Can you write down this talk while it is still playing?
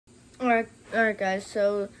Alright guys,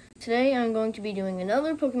 so today I'm going to be doing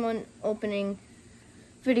another Pokemon opening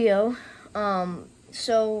video.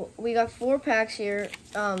 So we got 4 packs here.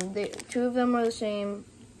 2 of them are the same,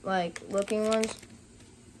 like, looking ones.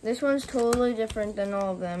 This one's totally different than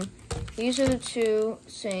all of them. These are the 2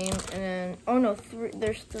 same, and then, oh no,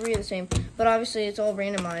 there's 3 of the same. But obviously it's all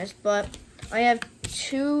randomized. But I have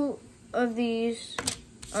 2 of these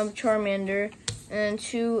Charmander, and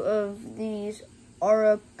 2 of these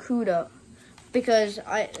Arrokuda. Because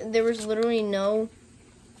there was literally no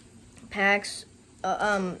packs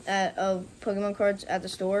of Pokemon cards at the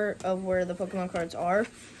store of where the Pokemon cards are,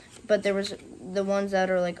 but there was the ones that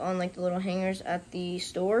are like on like the little hangers at the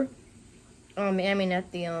store. I mean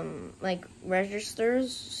at the like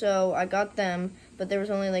registers. So I got them, but there was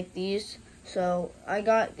only like these. So I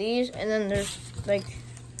got these, and then there's like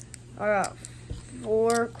I got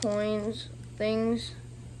 4 coins things,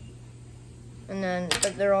 and then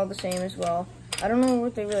but they're all the same as well. I don't know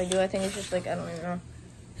what they really do. I think it's just like, I don't even know.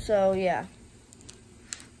 So, yeah.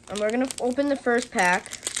 And we're going to open the first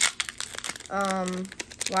pack. Wow,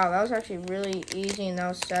 that was actually really easy and that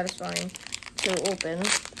was satisfying to open.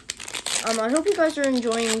 I hope you guys are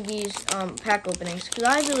enjoying these pack openings because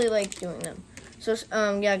I really like doing them. So,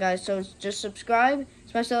 yeah, guys. So, just subscribe,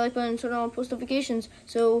 smash that like button, and turn on post notifications.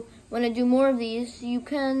 So, when I do more of these, you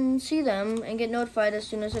can see them and get notified as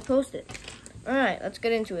soon as I post it. Alright, let's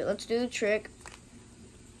get into it. Let's do the trick.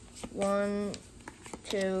 1,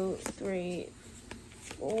 2, 3,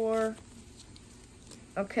 4.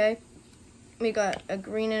 Okay. We got a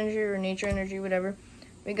green energy or nature energy, whatever.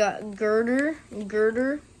 We got Girder.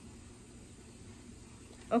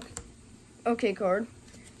 Okay card.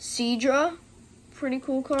 Seadra. Pretty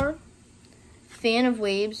cool card. Fan of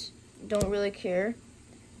Waves. Don't really care.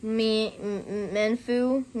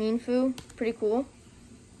 Meanfu. Pretty cool.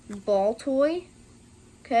 Ball Toy.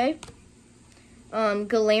 Okay.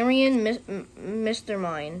 Galarian Mr.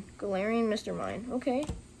 Mine. Okay.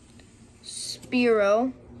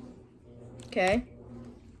 Spearow. Okay.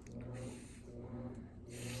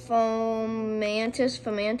 Fomantis.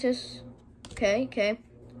 Okay.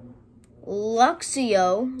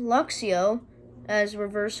 Luxio as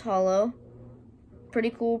reverse hollow.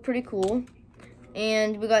 Pretty cool.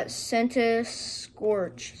 And we got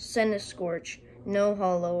Centiskorch. No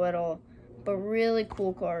hollow at all. But really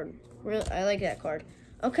cool card. I like that card.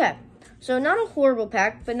 Okay, so not a horrible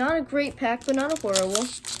pack, but not a great pack, but not a horrible.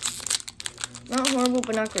 Not horrible,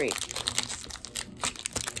 but not great.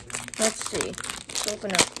 Let's see. Let's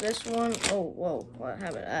open up this one. Oh, whoa. What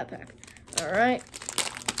happened to that pack? Alright.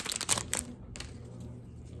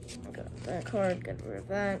 Got that card. Get rid of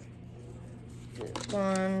that.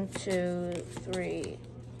 1, 2, 3,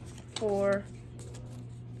 4.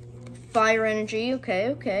 Fire energy.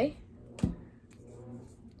 Okay.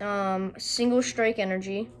 Single strike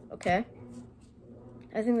energy. Okay.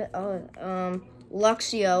 I think that,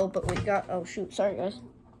 Luxio, but we got, oh shoot, sorry guys.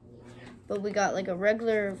 But we got like a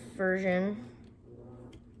regular version.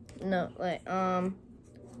 No, like,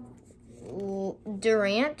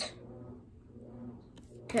 Durant.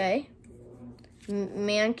 Okay.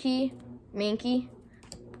 Mankey.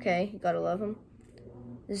 Okay, you gotta love him.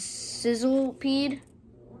 Sizzlepede.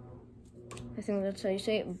 I think that's how you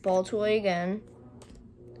say it. Ball Toy again.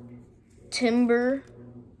 Timber.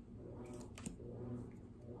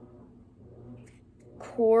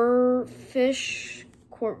 Corphish.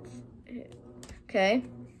 Okay.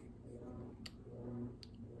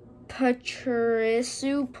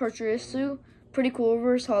 Pachirisu. Pretty cool.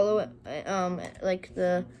 Reverse hollow. Like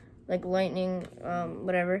the lightning.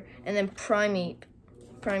 Whatever. And then Primeape.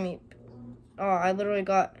 Oh, I literally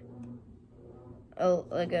got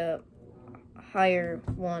a higher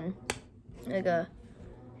one.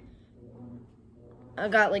 I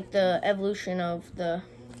got like the evolution of the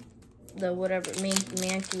whatever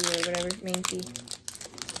Mankey or whatever Mankey.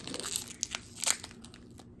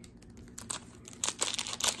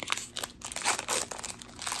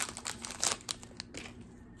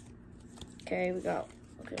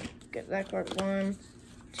 Okay, get that card. 1,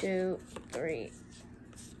 2, 3.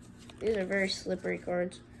 These are very slippery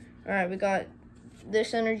cards. Alright, we got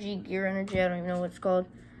this energy, gear energy, I don't even know what it's called.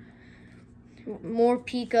 More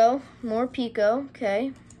Pico,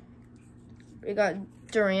 okay. We got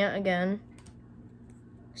Durant again.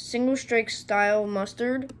 Single strike style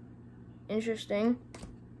mustard. Interesting.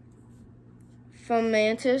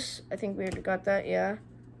 Fomantis, I think we already got that, yeah.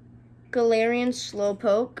 Galarian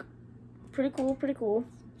Slowpoke. Pretty cool.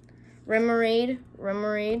 Remoraid,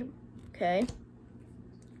 okay.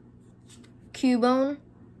 Cubone.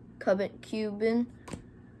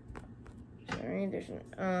 Sorry, there's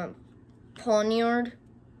an Pawniard.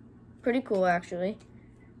 Pretty cool, actually.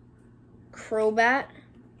 Crobat.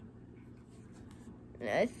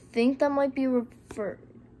 I think that might be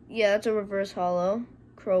yeah, that's a reverse holo.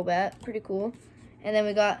 Crobat, pretty cool. And then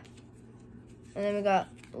we got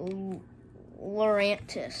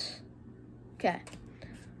Lurantis. Okay.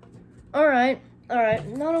 All right.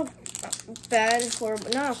 Not a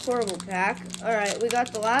horrible pack. All right, we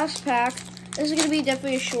got the last pack. This is gonna be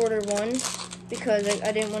definitely a shorter one because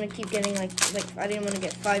I didn't want to keep getting like I didn't want to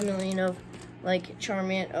get 5 million of like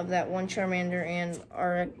that one Charmander and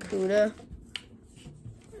Arcuda.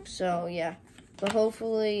 So yeah, but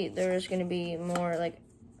hopefully there's gonna be more like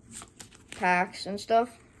packs and stuff.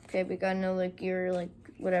 Okay, we got another gear, like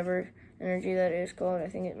whatever energy that is called. I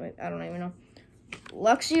think it might. I don't even know.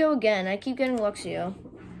 Luxio again. I keep getting Luxio.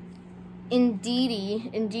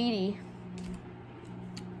 Indeedee.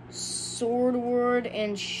 Swordward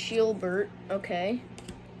and Shieldbert. Okay.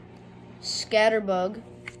 Scatterbug.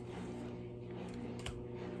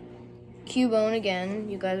 Cubone again.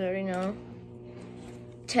 You guys already know.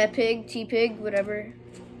 T-Pig, whatever.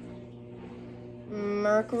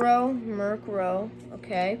 Murkrow.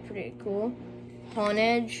 Okay, pretty cool.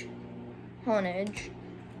 Honedge.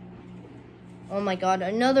 Oh my god,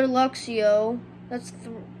 another Luxio. That's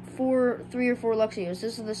 3 or 4 Luxios.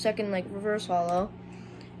 This is the second, like, reverse holo.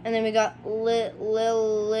 And then we got Lil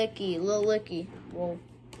Licky. Whoa.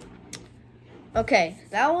 Okay,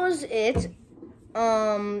 that was it.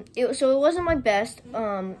 So it wasn't my best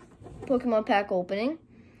Pokemon pack opening,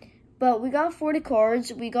 but we got 40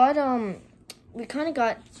 cards. We got we kind of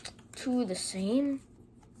got 2 of the same,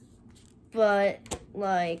 but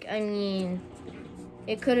like I mean,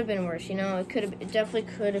 it could have been worse. You know, it definitely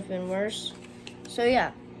could have been worse. So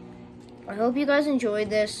yeah, I hope you guys enjoyed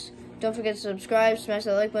this. Don't forget to subscribe, smash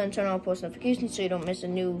that like button, turn on post notifications so you don't miss a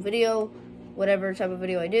new video, whatever type of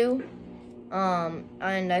video I do.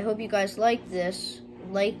 And I hope you guys like these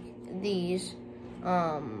type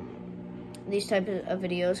of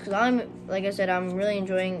videos, because like I said, I'm really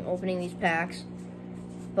enjoying opening these packs.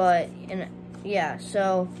 And yeah,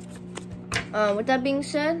 so with that being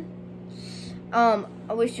said, I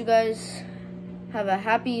wish you guys have a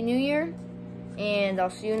happy new year, and I'll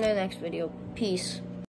see you in the next video. Peace.